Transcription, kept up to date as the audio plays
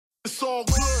all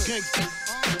good. Gangsta.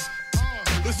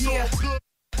 It's all good.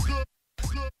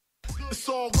 It's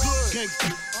all good. Gangsta.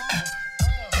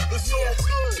 It's all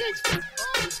good. Gangsta.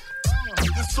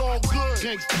 It's all good.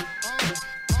 Gangsta.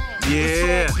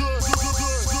 Yeah.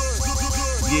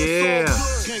 Yeah.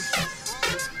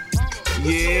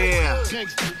 Yeah.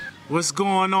 What's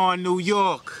going on, New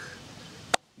York?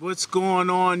 What's going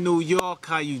on, New York?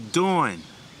 How you doing?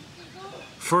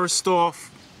 First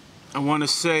off, I want to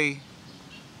say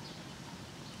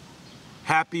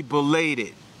happy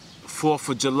belated 4th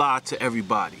of July to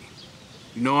everybody.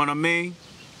 You know what I mean?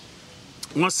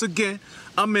 Once again,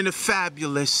 I'm in a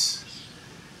fabulous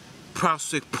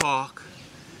Prospect Park.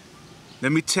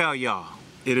 Let me tell y'all,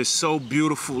 it is so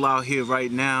beautiful out here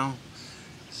right now.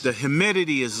 The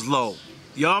humidity is low.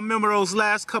 Y'all remember those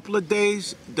last couple of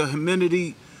days? The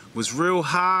humidity was real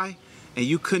high and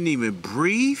you couldn't even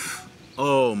breathe?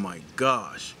 Oh my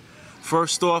gosh.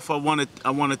 First off, I want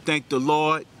to thank the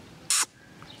Lord.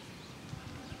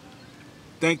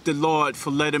 Thank the Lord for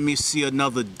letting me see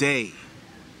another day.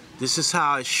 This is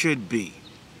how it should be.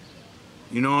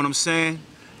 You know what I'm saying?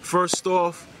 First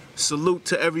off, salute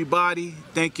to everybody.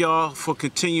 Thank y'all for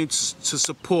continuing to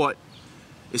support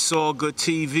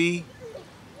Itsallgoodtv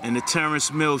and the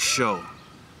Terrence Mills Show.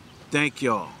 Thank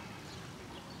y'all.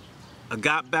 I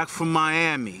got back from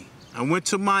Miami. I went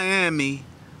to Miami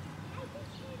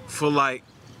for like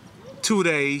 2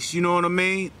 days, you know what I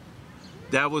mean?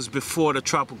 That was before the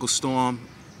tropical storm.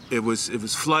 It was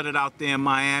flooded out there in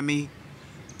Miami.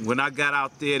 When I got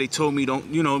out there, they told me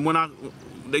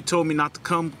they told me not to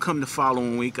come the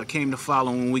following week. I came the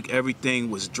following week,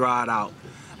 everything was dried out.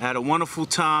 I had a wonderful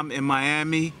time in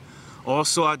Miami.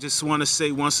 Also, I just want to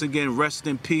say once again, rest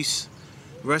in peace.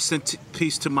 Rest in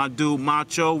peace to my dude,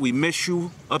 Macho. We miss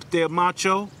you up there,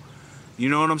 Macho. You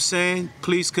know what I'm saying?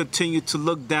 Please continue to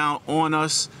look down on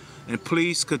us and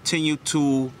please continue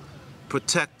to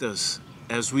protect us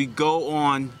as we go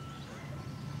on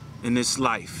in this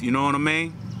life. You know what I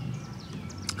mean?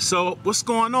 So, what's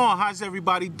going on? How's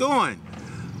everybody doing?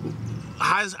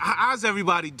 How's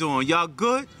everybody doing? Y'all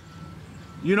good?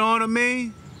 You know what I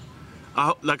mean?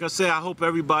 Like I said, I hope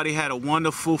everybody had a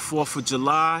wonderful 4th of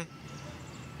July.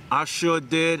 I sure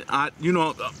did.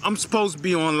 I'm supposed to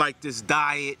be on like this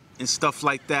diet and stuff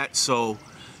like that, so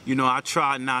I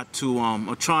try not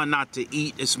to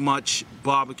eat as much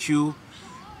barbecue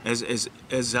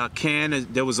as I can.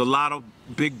 There was a lot of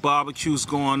big barbecues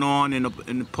going on in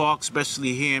the park,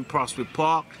 especially here in Prospect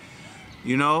Park,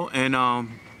 and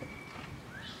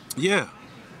yeah,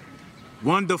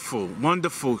 wonderful.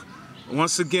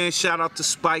 Once again, shout out to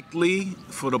Spike Lee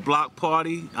for the block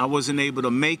party. I wasn't able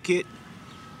to make it.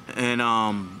 And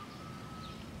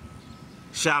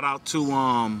shout out to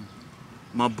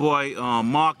my boy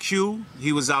Mark Q.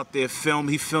 He was out there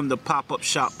he filmed a pop-up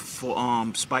shop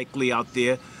for Spike Lee out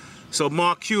there. So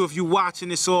Mark Q, if you watching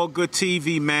this All Good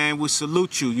TV, man, we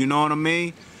salute you, you know what I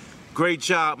mean? Great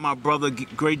job, my brother,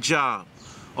 great job.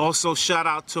 Also shout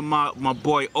out to my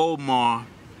boy Omar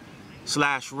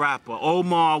 /rapper.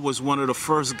 Omar was one of the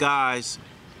first guys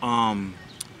on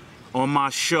my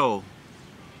show.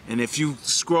 And if you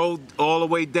scroll all the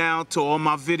way down to all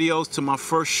my videos to my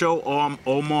first show,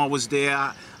 Omar was there.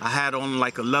 I had on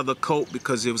like a leather coat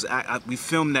because it was we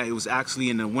filmed that. It was actually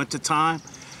in the winter time,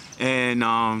 and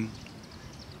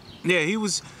yeah, he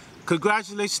was.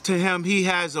 Congratulations to him. He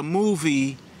has a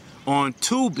movie on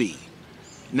Tubi.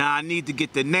 Now I need to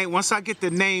get the name. Once I get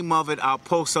the name of it, I'll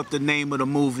post up the name of the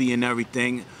movie and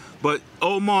everything. But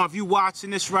Omar, if you watching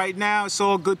this right now, it's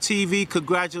All Good TV.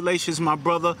 Congratulations, my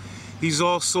brother. He's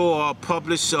also a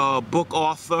published book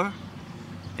author,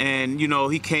 and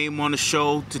he came on the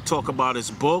show to talk about his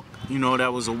book.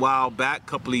 That was a while back,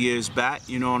 couple of years back.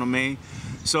 You know what I mean?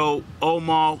 So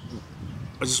Omar,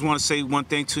 I just want to say one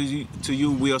thing to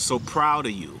you. We are so proud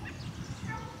of you.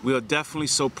 We are definitely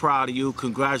so proud of you.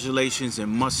 Congratulations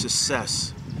and much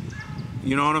success.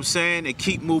 You know what I'm saying? And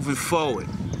keep moving forward.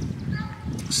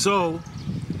 So,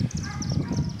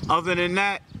 other than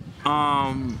that,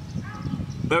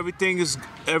 everything is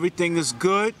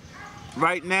good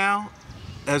right now.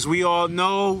 As we all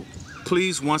know,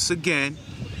 please, once again,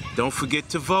 don't forget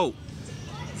to vote.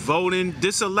 Voting,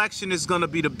 this election is going to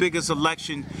be the biggest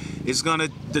election. It's going to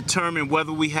determine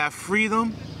whether we have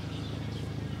freedom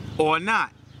or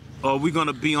not, or we're going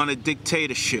to be on a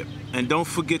dictatorship. And don't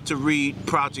forget to read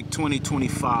Project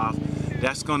 2025.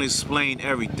 That's going to explain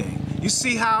everything. You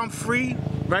see how I'm free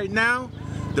right now?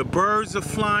 The birds are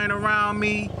flying around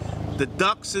me. The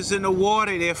ducks is in the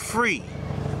water, they're free.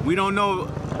 We don't know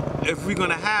if we're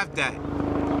gonna have that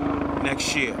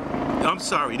next year. I'm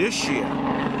sorry, this year.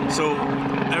 So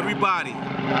everybody,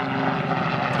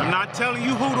 I'm not not telling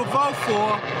you who to vote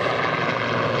for.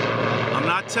 I'm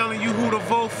not telling you who to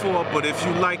vote for, but if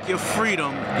you like your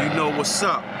freedom, you know what's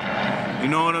up. You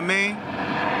know what I mean?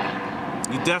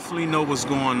 You definitely know what's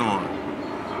going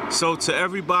on. So to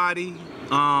everybody,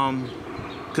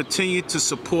 continue to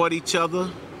support each other,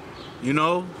 you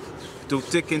know, through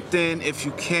thick and thin if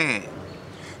you can.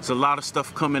 There's a lot of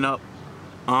stuff coming up.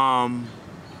 A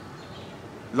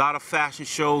lot of fashion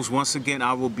shows. Once again,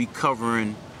 I will be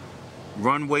covering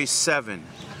Runway 7.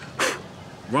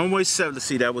 Runway 7, let's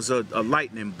see, that was a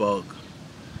lightning bug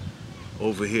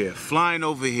over here, flying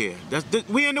over here.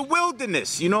 We in the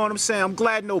wilderness, you know what I'm saying? I'm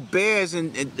glad no bears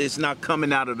and it's not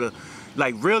coming out of the,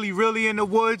 like really in the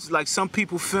woods. Like some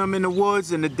people film in the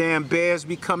woods and the damn bears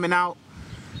be coming out.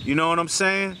 You know what I'm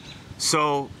saying?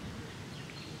 So,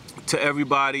 to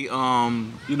everybody,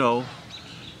 you know,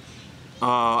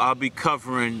 I'll be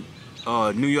covering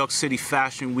New York City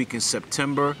Fashion Week in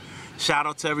September. Shout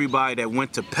out to everybody that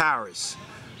went to Paris.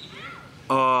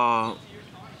 My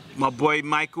boy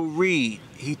Michael Reed,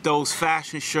 he throws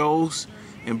fashion shows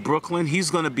in Brooklyn. He's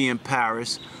gonna be in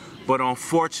Paris, but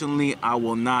unfortunately I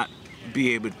will not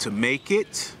be able to make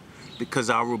it because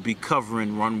I will be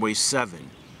covering Runway 7.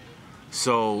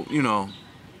 So, you know,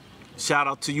 shout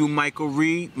out to you, Michael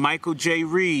Reed. Michael J.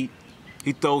 Reed,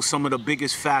 he throws some of the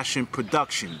biggest fashion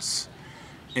productions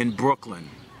in Brooklyn,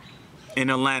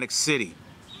 in Atlantic City.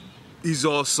 He's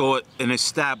also an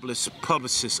established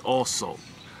publicist also.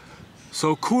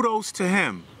 So kudos to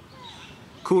him.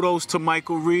 Kudos to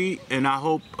Michael Reed, and I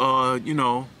hope, you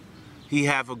know, he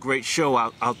have a great show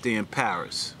out there in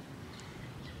Paris.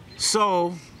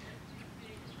 So,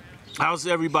 how's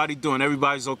everybody doing?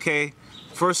 Everybody's okay?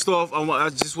 First off, I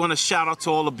just want to shout out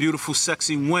to all the beautiful,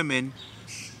 sexy women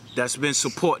that's been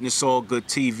supporting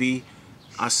Itsallgoodtv.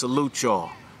 I salute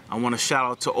y'all. I want to shout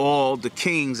out to all the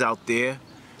kings out there.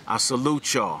 I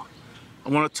salute y'all. I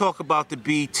want to talk about the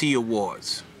BET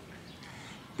Awards.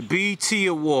 The BET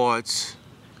Awards,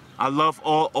 I love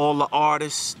all the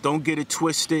artists. Don't get it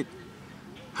twisted.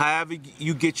 However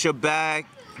you get your bag,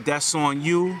 that's on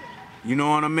you. You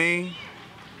know what I mean?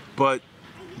 But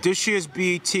this year's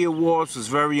BET Awards was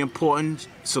very important.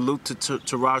 Salute to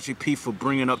Taraji P for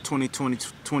bringing up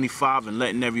 2020-25 and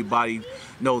letting everybody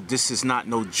know this is not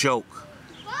no joke.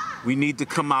 We need to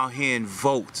come out here and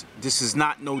vote. This is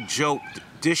not no joke.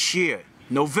 This year,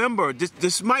 November,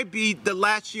 this might be the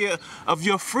last year of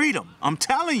your freedom. I'm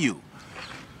telling you.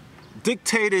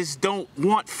 Dictators don't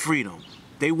want freedom.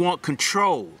 They want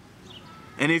control.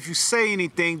 And if you say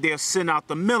anything, they'll send out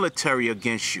the military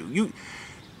against you.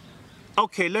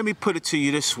 Okay, let me put it to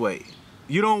you this way.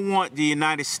 You don't want the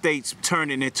United States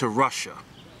turning into Russia.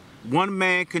 One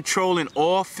man controlling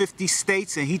all 50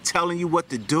 states and he telling you what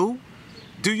to do?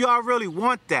 Do y'all really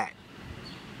want that?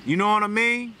 You know what I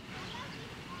mean?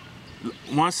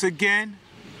 Once again,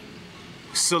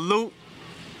 salute.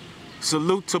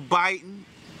 Salute to Biden.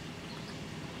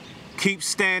 Keep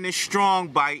standing strong,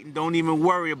 Biden. Don't even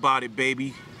worry about it,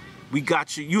 baby. We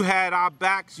got you. You had our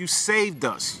backs. You saved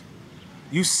us.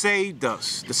 You saved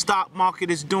us. The stock market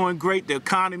is doing great. The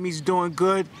economy's doing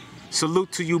good.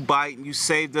 Salute to you, Biden. You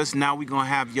saved us. Now we're going to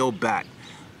have your back.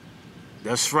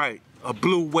 That's right. A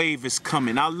blue wave is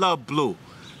coming. I love blue.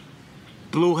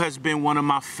 Blue has been one of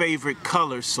my favorite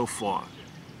colors so far.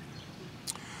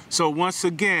 So once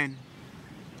again,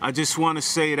 I just want to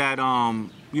say that,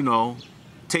 you know,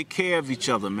 take care of each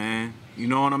other, man. You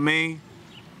know what I mean?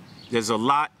 There's a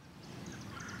lot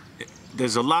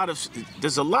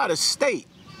of state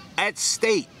at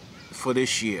stake for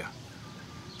this year.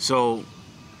 So,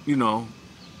 you know,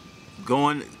 go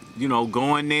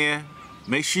in there.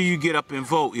 Make sure you get up and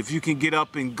vote. If you can get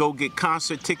up and go get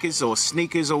concert tickets or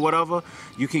sneakers or whatever,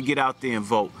 you can get out there and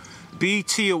vote.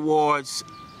 BET Awards,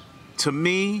 to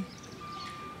me,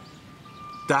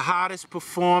 the hottest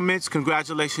performance,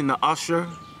 congratulations to Usher.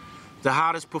 The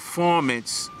hottest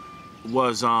performance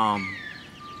was,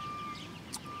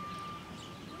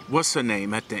 what's her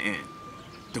name at the end?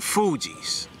 The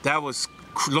Fugees. That was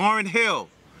Lauryn Hill.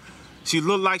 She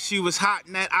looked like she was hot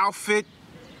in that outfit,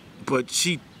 but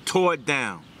she tore it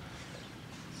down.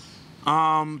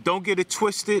 Don't get it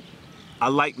twisted. I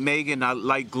like Megan. I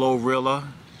like Glorilla.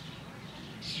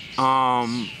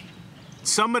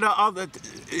 Some of the other,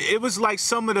 it was like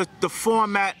some of the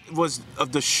format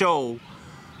of the show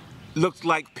looked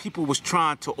like people was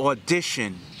trying to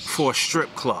audition for a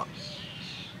strip club.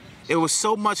 It was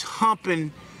so much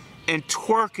humping and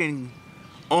twerking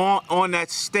on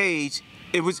that stage.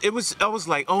 I was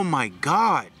like, oh my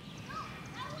God.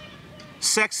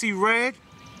 Sexy Red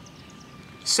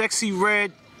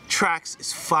Tracks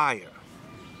is fire.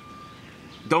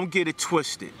 Don't get it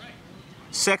twisted.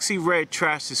 Sexy Red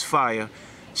Trash is fire.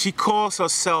 She calls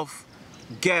herself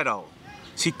ghetto.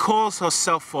 She calls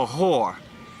herself a whore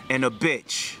and a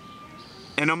bitch.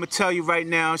 And I'm gonna tell you right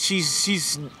now,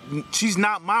 she's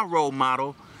not my role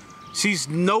model. She's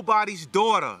nobody's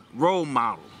daughter role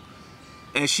model.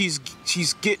 And she's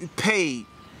getting paid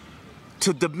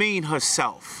to demean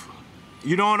herself.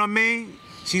 You know what I mean?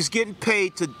 She's getting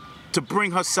paid to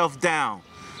bring herself down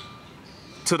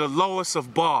to the lowest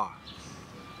of bar.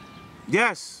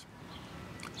 Yes.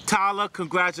 Tyler,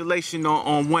 congratulations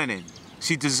on winning.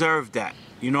 She deserved that.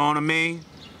 You know what I mean?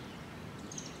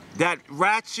 That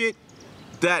ratchet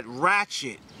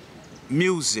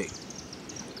music.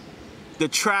 The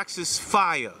tracks is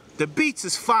fire. The beats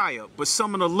is fire, but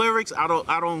some of the lyrics I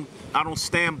don't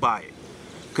stand by it.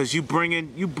 Cause you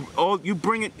bringing all you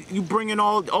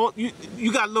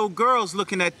got little girls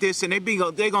looking at this and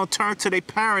they gonna turn to their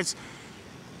parents.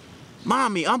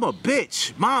 Mommy, I'm a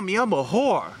bitch. Mommy, I'm a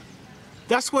whore.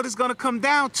 That's what it's gonna come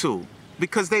down to,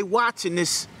 because they watching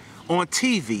this on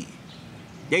TV.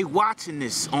 They watching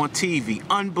this on TV.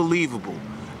 Unbelievable.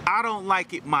 I don't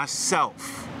like it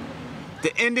myself.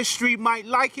 The industry might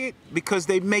like it because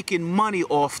they making money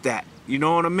off that. You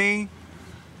know what I mean?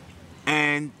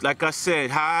 And like I said,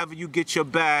 however you get your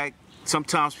bag,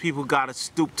 sometimes people gotta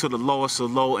stoop to the lowest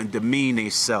of low and demean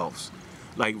themselves.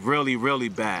 Like really, really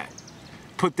bad.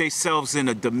 Put themselves in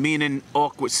a demeaning,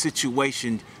 awkward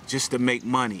situation just to make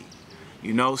money.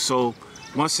 You know, so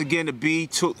once again, the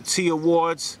BET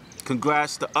Awards,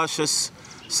 congrats to Ushers.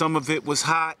 Some of it was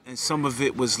hot and some of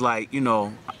it was like, you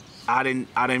know, I didn't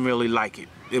really like it.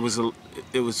 It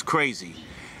was crazy.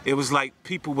 It was like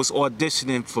people was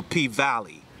auditioning for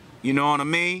P-Valley. You know what I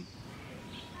mean?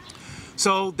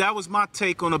 So that was my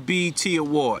take on the BET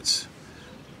Awards.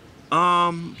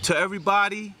 To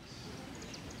everybody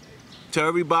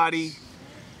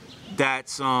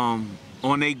that's on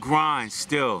their grind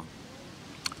still.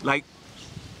 Like,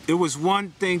 it was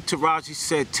one thing Taraji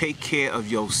said, take care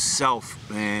of yourself,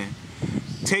 man.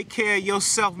 Take care of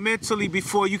yourself mentally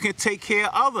before you can take care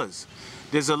of others.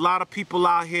 There's a lot of people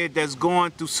out here that's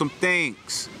going through some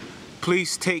things.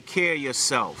 Please take care of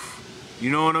yourself.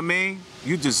 You know what I mean?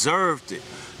 You deserved it.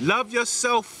 Love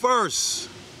yourself first.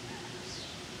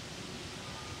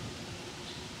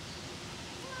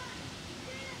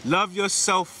 Love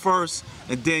yourself first,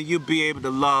 and then you'll be able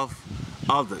to love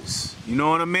others. You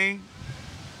know what I mean?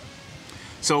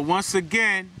 So once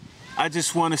again, I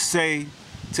just want to say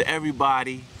to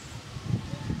everybody,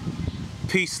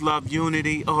 peace, love,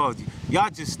 unity. Oh,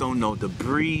 y'all just don't know. The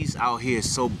breeze out here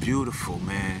is so beautiful,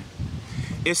 man.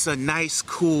 It's a nice,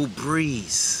 cool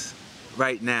breeze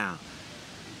right now.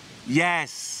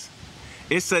 Yes,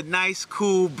 it's a nice,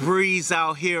 cool breeze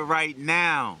out here right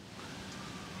now.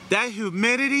 That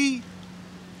humidity,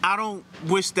 I don't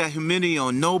wish that humidity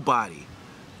on nobody.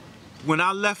 When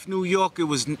I left New York, it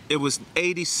was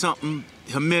 80-something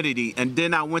humidity, and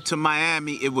then I went to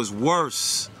Miami, it was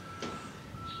worse.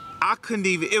 I couldn't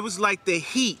even, it was like the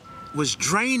heat was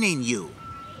draining you.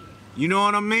 You know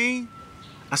what I mean?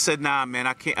 I said, nah, man,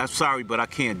 I can't, I'm sorry, but I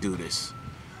can't do this.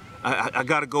 I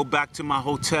gotta go back to my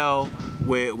hotel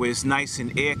where it's nice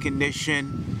and air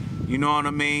conditioned. You know what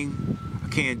I mean? I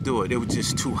can't do it. It was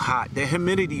just too hot. The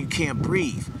humidity, you can't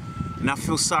breathe. And I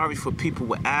feel sorry for people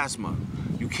with asthma.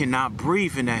 You cannot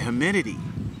breathe in that humidity.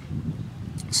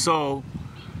 So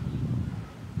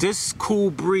this cool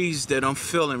breeze that I'm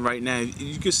feeling right now,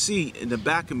 you can see in the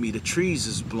back of me, the trees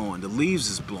is blowing, the leaves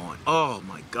is blowing. Oh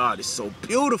my God, it's so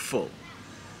beautiful.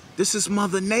 This is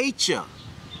Mother Nature.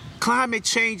 Climate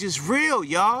change is real,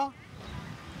 y'all.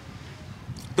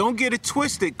 Don't get it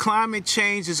twisted. Climate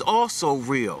change is also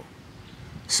real.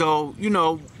 So, you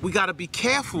know, we gotta be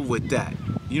careful with that.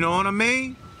 You know what I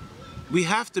mean? We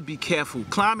have to be careful.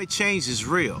 Climate change is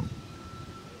real.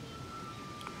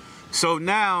 So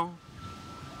now,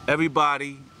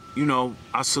 everybody, you know,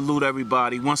 I salute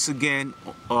everybody. Once again,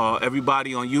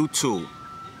 everybody on YouTube.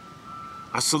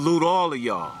 I salute all of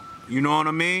y'all. You know what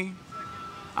I mean?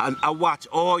 I watch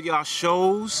all y'all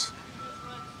shows,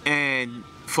 and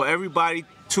for everybody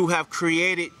to have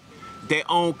created their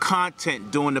own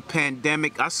content during the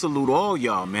pandemic, I salute all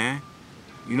y'all, man.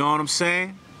 You know what I'm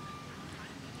saying?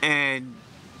 And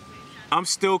I'm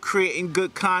still creating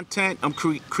good content. I'm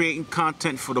creating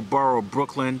content for the borough of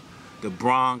Brooklyn, the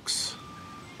Bronx,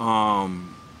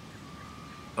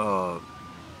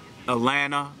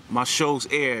 Atlanta. My shows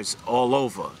airs all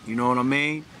over. You know what I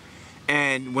mean?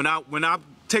 And when I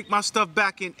take my stuff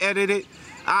back and edit it,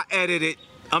 I edit it.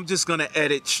 I'm just gonna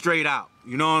edit straight out.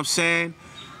 You know what I'm saying?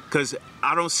 Because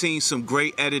I don't see some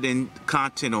great editing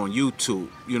content on YouTube.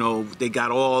 You know, they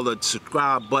got all the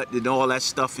subscribe button and all that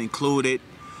stuff included.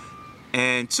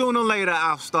 And sooner or later,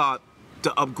 I'll start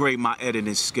to upgrade my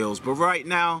editing skills. But right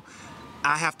now,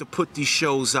 I have to put these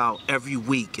shows out every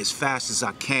week as fast as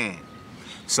I can.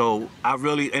 So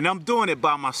and I'm doing it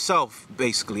by myself,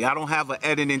 basically. I don't have an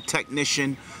editing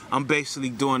technician. I'm basically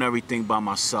doing everything by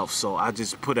myself. So I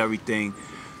just put everything,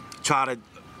 try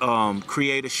to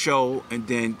create a show, and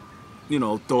then, you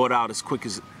know, throw it out as quick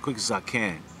as I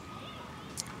can.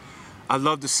 I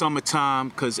love the summertime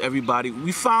because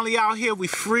we finally out here, we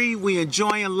free, we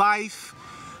enjoying life.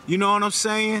 You know what I'm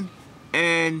saying?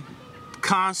 And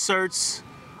concerts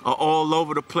are all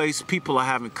over the place. People are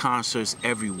having concerts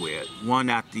everywhere, one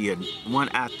after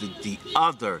the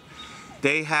other.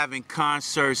 They having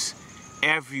concerts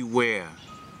everywhere.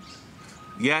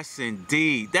 Yes,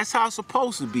 indeed. That's how it's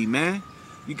supposed to be, man.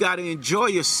 You gotta enjoy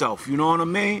yourself, you know what I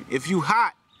mean? If you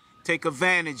hot, take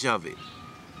advantage of it.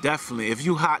 Definitely, if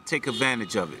you hot, take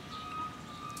advantage of it.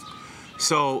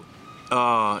 So,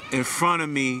 in front of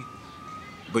me,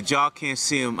 but y'all can't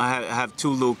see them, I have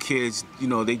two little kids, you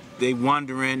know, they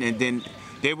wandering, and then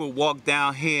they will walk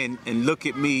down here and look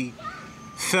at me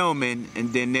filming,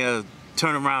 and then they'll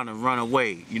turn around and run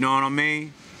away, you know what I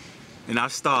mean? And I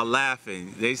start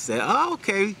laughing. They say, oh,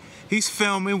 okay, he's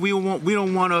filming, we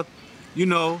don't want to, you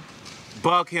know,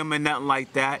 bug him and nothing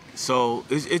like that. So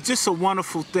it's just a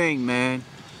wonderful thing, man.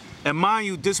 And mind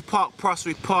you, this park,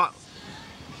 Prospect Park,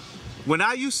 when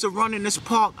I used to run in this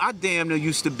park, I damn near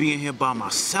used to be in here by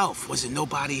myself. Wasn't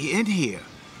nobody in here.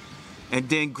 And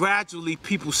then gradually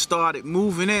people started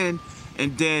moving in,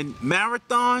 and then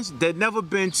marathons, there'd never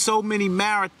been so many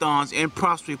marathons in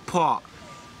Prospect Park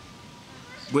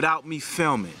without me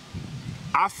filming.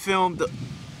 I filmed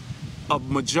a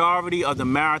majority of the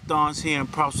marathons here in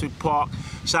Prospect Park.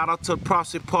 Shout out to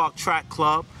Prospect Park Track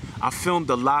Club. I filmed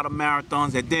a lot of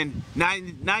marathons, and then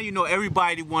now you know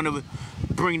everybody want to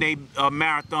bring their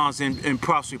marathons in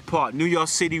Prospect Park. New York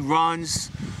City runs,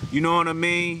 you know what I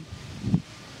mean?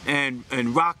 And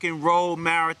rock and roll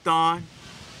marathon.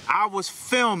 I was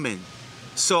filming,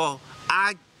 so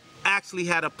I actually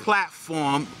had a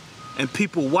platform and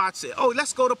people watch it. Oh,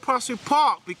 let's go to Prospect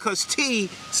Park because T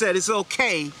said it's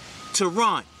okay to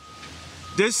run.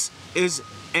 This is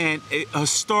a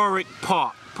historic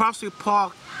park. Prospect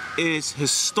Park is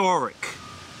historic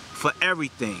for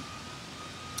everything.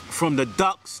 From the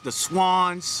ducks, the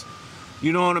swans,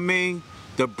 you know what I mean?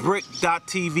 The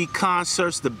prt3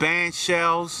 concerts, the band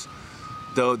shells,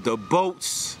 the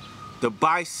boats, the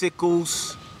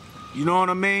bicycles, you know what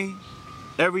I mean?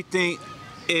 Everything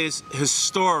is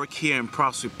historic here in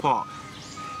Prospect Park.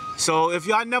 So if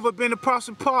y'all never been to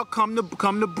Prospect Park, come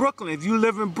to Brooklyn. If you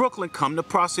live in Brooklyn, come to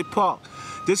Prospect Park.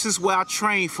 This is where I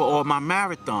train for all my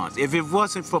marathons. If it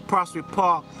wasn't for Prospect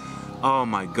Park, oh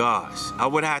my gosh, I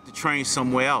would have had to train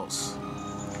somewhere else.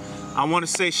 I want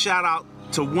to say shout out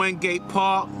to Wingate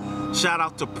Park, shout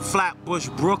out to Flatbush,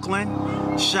 Brooklyn,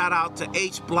 shout out to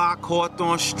H Block,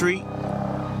 Hawthorne Street,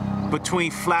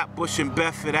 between Flatbush and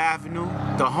Bedford Avenue,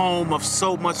 the home of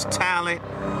so much talent.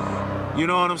 You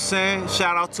know what I'm saying?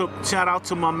 Shout out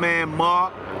to my man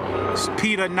Mark,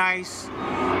 Peter Nice,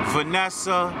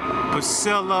 Vanessa,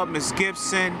 Priscilla, Miss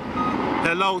Gibson.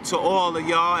 Hello to all of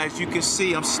y'all. As you can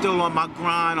see, I'm still on my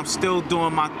grind. I'm still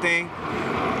doing my thing.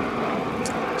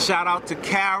 Shout out to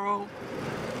Carol.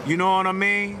 You know what I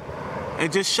mean?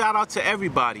 And just shout out to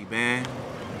everybody, man.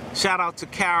 Shout out to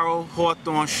Carol,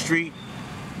 Hawthorne Street.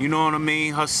 You know what I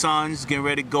mean? Her sons getting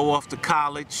ready to go off to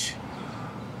college,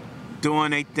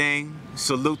 doing their thing.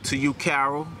 Salute to you,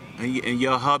 Carol, and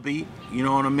your hubby. You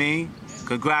know what I mean?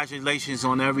 Congratulations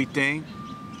on everything.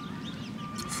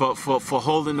 For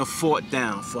holding the fort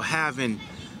down, for having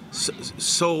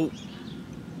so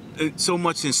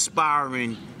much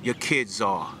inspiring your kids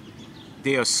are.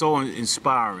 They are so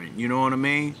inspiring, you know what I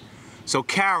mean? So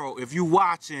Carol, if you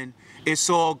watching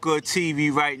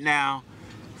Itsallgoodtv right now,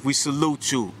 we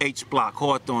salute you, H Block,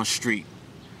 Hawthorne Street.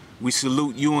 We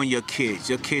salute you and your kids.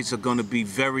 Your kids are gonna be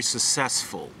very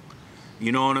successful,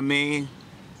 you know what I mean?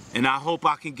 And I hope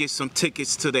I can get some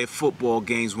tickets to their football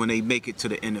games when they make it to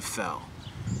the NFL.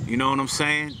 You know what I'm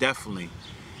saying? Definitely.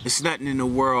 It's nothing in the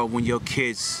world when your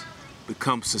kids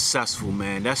become successful,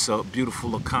 man. That's a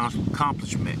beautiful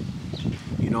accomplishment.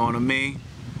 You know what I mean?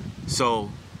 So,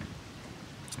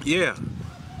 yeah.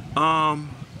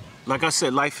 Like I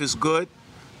said, life is good.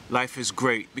 Life is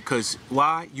great. Because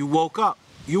why? You woke up.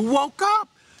 You woke up.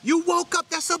 You woke up.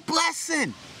 That's a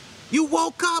blessing. You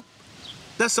woke up.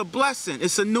 That's a blessing.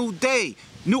 It's a new day.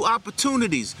 New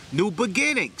opportunities. New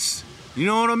beginnings. You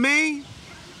know what I mean?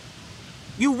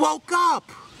 You woke up.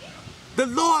 The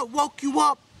Lord woke you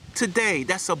up today.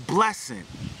 That's a blessing.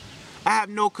 I have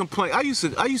no complaint. I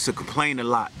used to complain a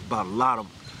lot about a lot of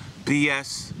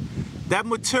BS. That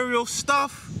material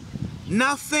stuff,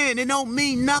 nothing. It don't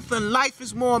mean nothing. Life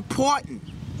is more important.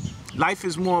 Life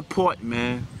is more important,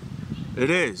 man. It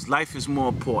is. Life is more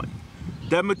important.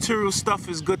 That material stuff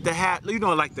is good to have. You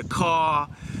know, like the car,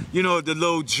 you know, the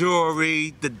little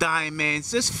jewelry, the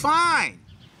diamonds. It's fine.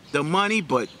 The money,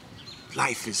 but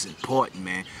life is important,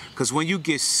 man. Because when you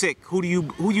get sick, who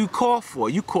you call for?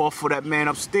 You call for that man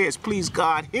upstairs. Please,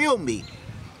 God, heal me.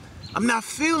 I'm not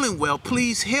feeling well.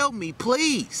 Please heal me,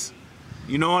 please.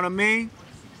 You know what I mean?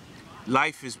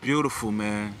 Life is beautiful,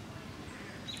 man.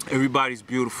 Everybody's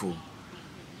beautiful.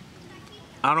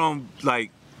 I don't,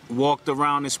 like, walked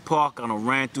around this park. I done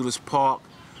ran through this park.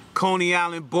 Coney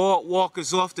Island Boardwalk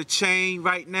is off the chain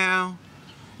right now.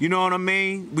 You know what I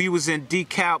mean? We was in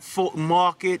DeKalb Fulton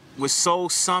Market with Soul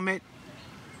Summit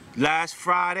last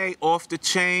Friday, off the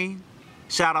chain.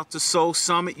 Shout out to Soul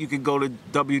Summit. You can go to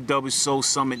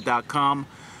www.soulsummit.com.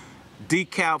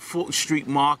 DeKalb Fulton Street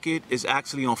Market is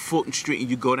actually on Fulton Street, and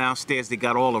you go downstairs. They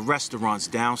got all the restaurants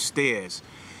downstairs.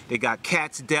 They got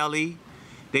Cat's Deli.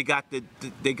 They got the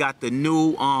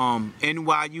new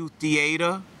NYU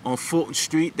Theater on Fulton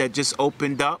Street that just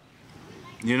opened up.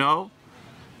 You know.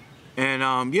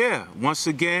 And yeah, once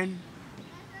again,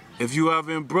 if you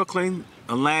ever in Brooklyn,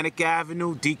 Atlantic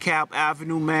Avenue, DeKalb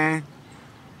Avenue, man,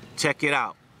 check it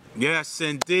out. Yes,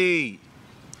 indeed.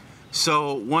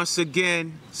 So once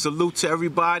again, salute to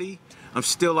everybody. I'm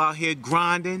still out here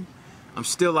grinding. I'm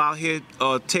still out here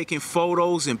taking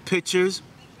photos and pictures.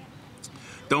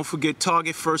 Don't forget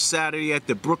Target first Saturday at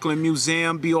the Brooklyn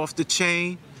Museum, be off the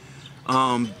chain.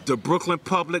 The Brooklyn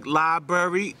Public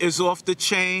Library is off the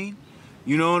chain.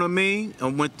 You know what I mean? I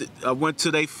went to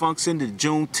their function, the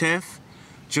June 10th.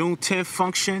 June 10th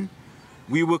function.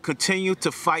 We will continue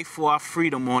to fight for our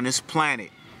freedom on this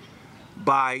planet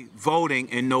by voting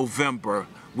in November.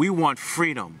 We want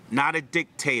freedom, not a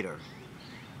dictator.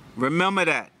 Remember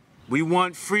that. We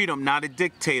want freedom, not a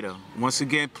dictator. Once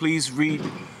again, please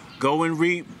go and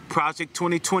read Project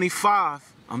 2025.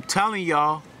 I'm telling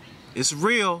y'all, it's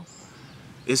real.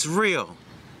 It's real.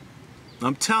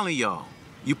 I'm telling y'all.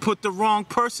 You put the wrong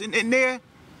person in there,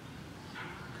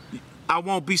 I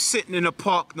won't be sitting in the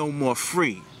park no more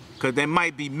free. Because there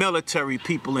might be military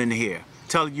people in here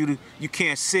telling you you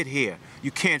can't sit here, you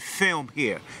can't film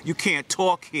here, you can't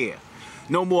talk here.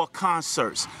 No more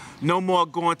concerts, no more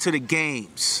going to the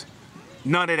games.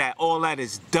 None of that. All that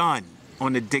is done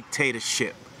on the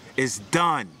dictatorship. It's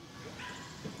done.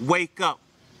 Wake up.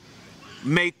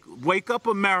 Wake up,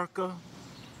 America.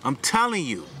 I'm telling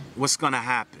you what's going to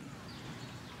happen.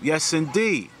 Yes,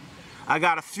 indeed. I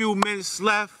got a few minutes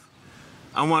left.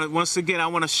 Once again, I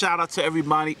want to shout out to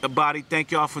everybody.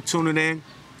 Thank y'all for tuning in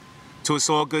to It's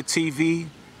All Good TV,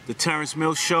 the Terrence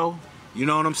Mills Show. You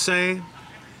know what I'm saying?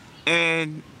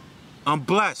 And I'm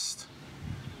blessed.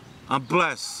 I'm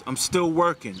blessed. I'm still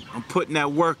working. I'm putting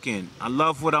that work in. I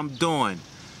love what I'm doing.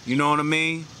 You know what I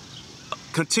mean?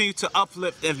 Continue to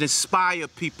uplift and inspire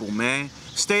people, man.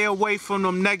 Stay away from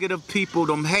them negative people,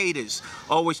 them haters,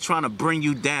 always trying to bring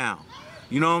you down.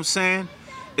 You know what I'm saying?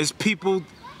 It's people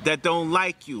that don't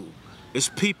like you. It's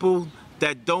people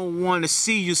that don't want to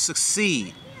see you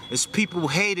succeed. It's people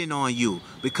hating on you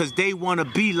because they want to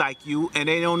be like you and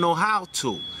they don't know how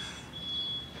to.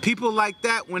 People like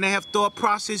that, when they have thought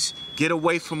process, get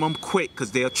away from them quick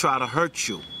because they'll try to hurt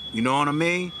you. You know what I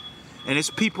mean? And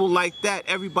it's people like that.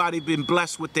 Everybody been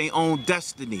blessed with their own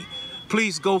destiny.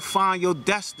 Please go find your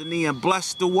destiny and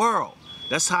bless the world.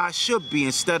 That's how it should be,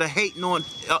 instead of hating on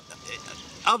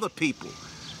other people.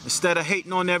 Instead of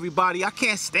hating on everybody. I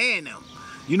can't stand them.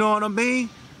 You know what I mean?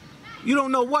 You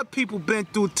don't know what people been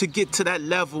through to get to that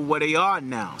level where they are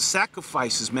now.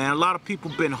 Sacrifices, man. A lot of people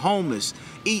been homeless,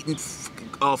 eating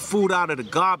food out of the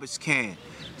garbage can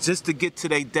just to get to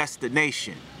their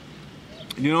destination.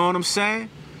 You know what I'm saying?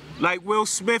 Like Will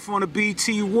Smith on the BET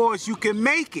Awards, you can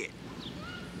make it.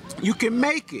 You can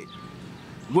make it.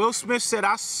 Will Smith said,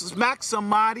 I smacked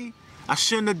somebody. I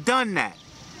shouldn't have done that.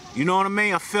 You know what I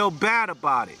mean? I felt bad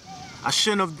about it. I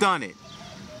shouldn't have done it.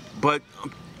 But,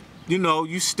 you know,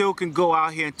 you still can go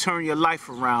out here and turn your life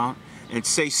around and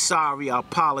say, sorry, I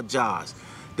apologize.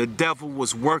 The devil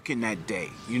was working that day.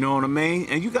 You know what I mean?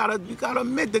 And you gotta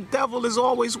admit, the devil is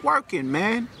always working,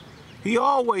 man. He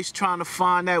always trying to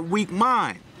find that weak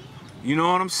mind. You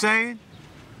know what I'm saying?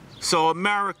 So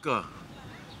America,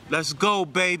 let's go,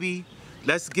 baby.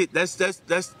 Let's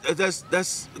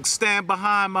stand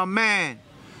behind my man,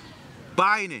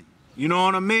 Biden. You know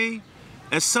what I mean?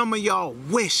 And some of y'all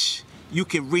wish you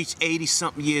can reach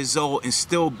 80-something years old and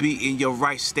still be in your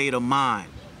right state of mind.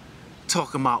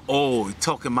 Talking about old,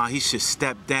 talking about he should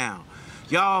step down.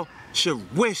 Y'all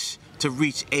should wish to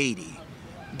reach 80.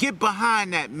 Get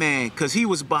behind that man, because he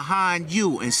was behind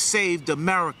you and saved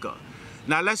America.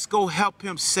 Now let's go help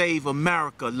him save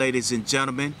America, ladies and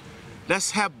gentlemen.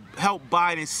 Let's help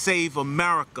Biden save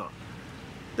America.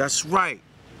 That's right.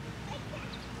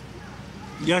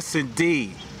 Yes,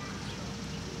 indeed.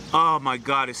 Oh my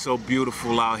God, it's so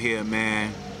beautiful out here,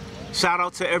 man. Shout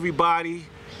out to everybody.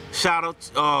 Shout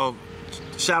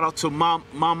out to my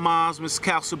moms, Miss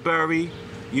Castleberry.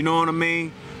 You know what I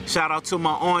mean? Shout out to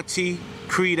my auntie,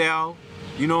 Creedell.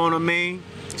 You know what I mean?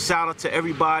 Shout out to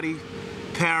everybody,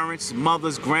 parents,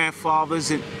 mothers, grandfathers,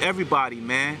 and everybody,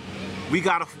 man. We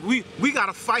gotta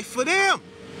fight for them.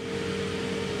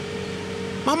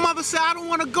 My mother said, I don't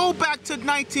want to go back to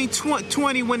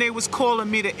 1920 when they was calling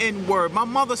me the N-word. My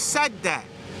mother said that.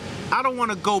 I don't want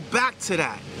to go back to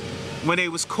that when they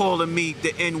was calling me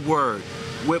the N-word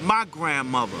with my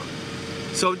grandmother.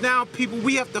 So now, people,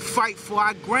 we have to fight for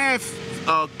our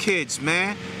grandkids,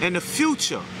 man, and the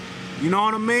future. You know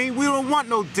what I mean? We don't want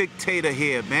no dictator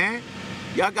here, man.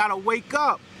 Y'all gotta wake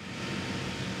up.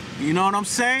 You know what I'm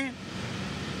saying?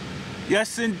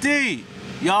 Yes, indeed.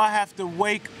 Y'all have to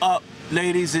wake up,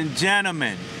 ladies and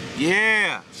gentlemen.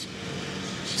 Yeah.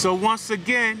 So once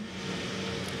again,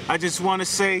 I just want to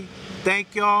say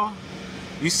thank y'all.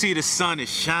 You see the sun is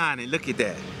shining. Look at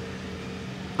that.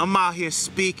 I'm out here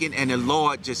speaking and the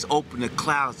Lord just opened the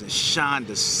clouds and shined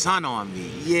the sun on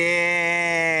me.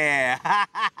 Yeah.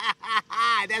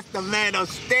 That's the man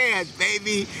upstairs,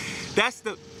 baby. That's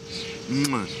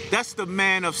the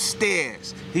man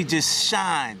upstairs. He just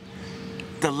shined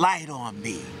the light on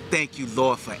me. Thank you,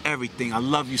 Lord, for everything. I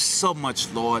love you so much,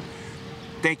 Lord.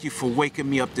 Thank you for waking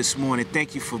me up this morning.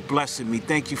 Thank you for blessing me.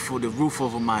 Thank you for the roof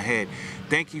over my head.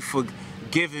 Thank you for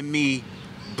giving me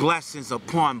blessings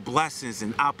upon blessings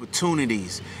and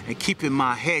opportunities and keeping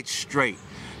my head straight.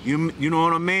 You know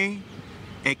what I mean?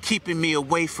 And keeping me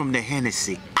away from the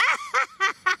Hennessy.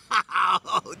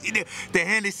 The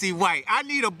Hennessy White. I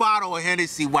need a bottle of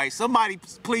Hennessy White. Somebody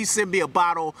please send me a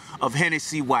bottle of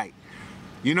Hennessy White.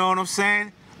 You know what I'm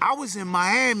saying? I was in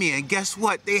Miami and guess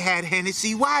what? They had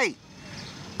Hennessy White.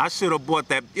 I should have bought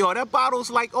that. Yo, that bottle's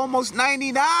like almost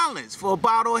 $90 for a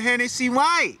bottle of Hennessy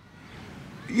White.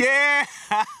 Yeah.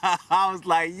 I was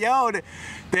like, yo,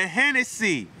 the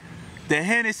Hennessy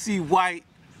White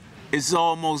is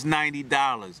almost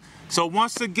 $90. So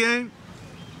once again,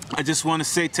 I just want to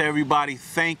say to everybody,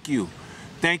 thank you.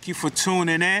 Thank you for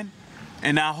tuning in.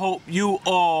 And I hope you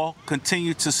all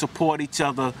continue to support each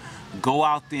other. Go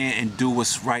out there and do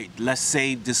what's right. Let's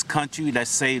save this country. Let's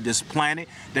save this planet.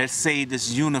 Let's save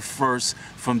this universe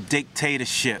from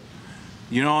dictatorship.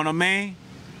 You know what I mean?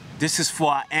 This is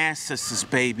for our ancestors,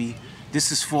 baby.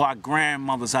 This is for our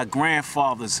grandmothers, our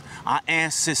grandfathers, our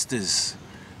ancestors.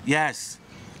 Yes,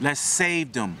 let's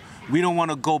save them. We don't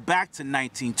want to go back to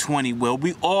 1920 where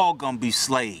we all gonna be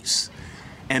slaves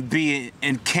and be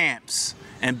in camps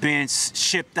and being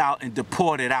shipped out and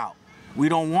deported out. We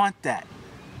don't want that.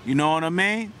 You know what I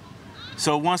mean?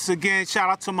 So once again, shout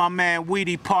out to my man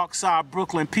Weedy, Parkside,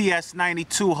 Brooklyn, PS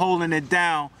 92, holding it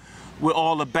down with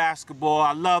all the basketball.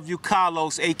 I love you,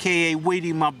 Carlos, a.k.a.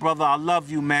 Weedy, my brother. I love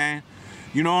you, man.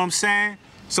 You know what I'm saying?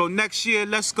 So next year,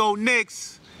 let's go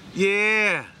Knicks.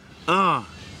 Yeah. Yeah.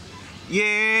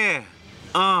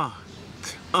 Yeah.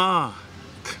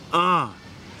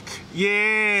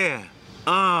 Yeah.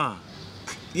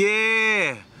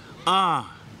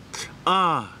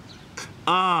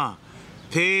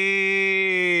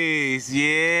 Peace.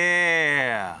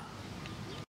 Yeah.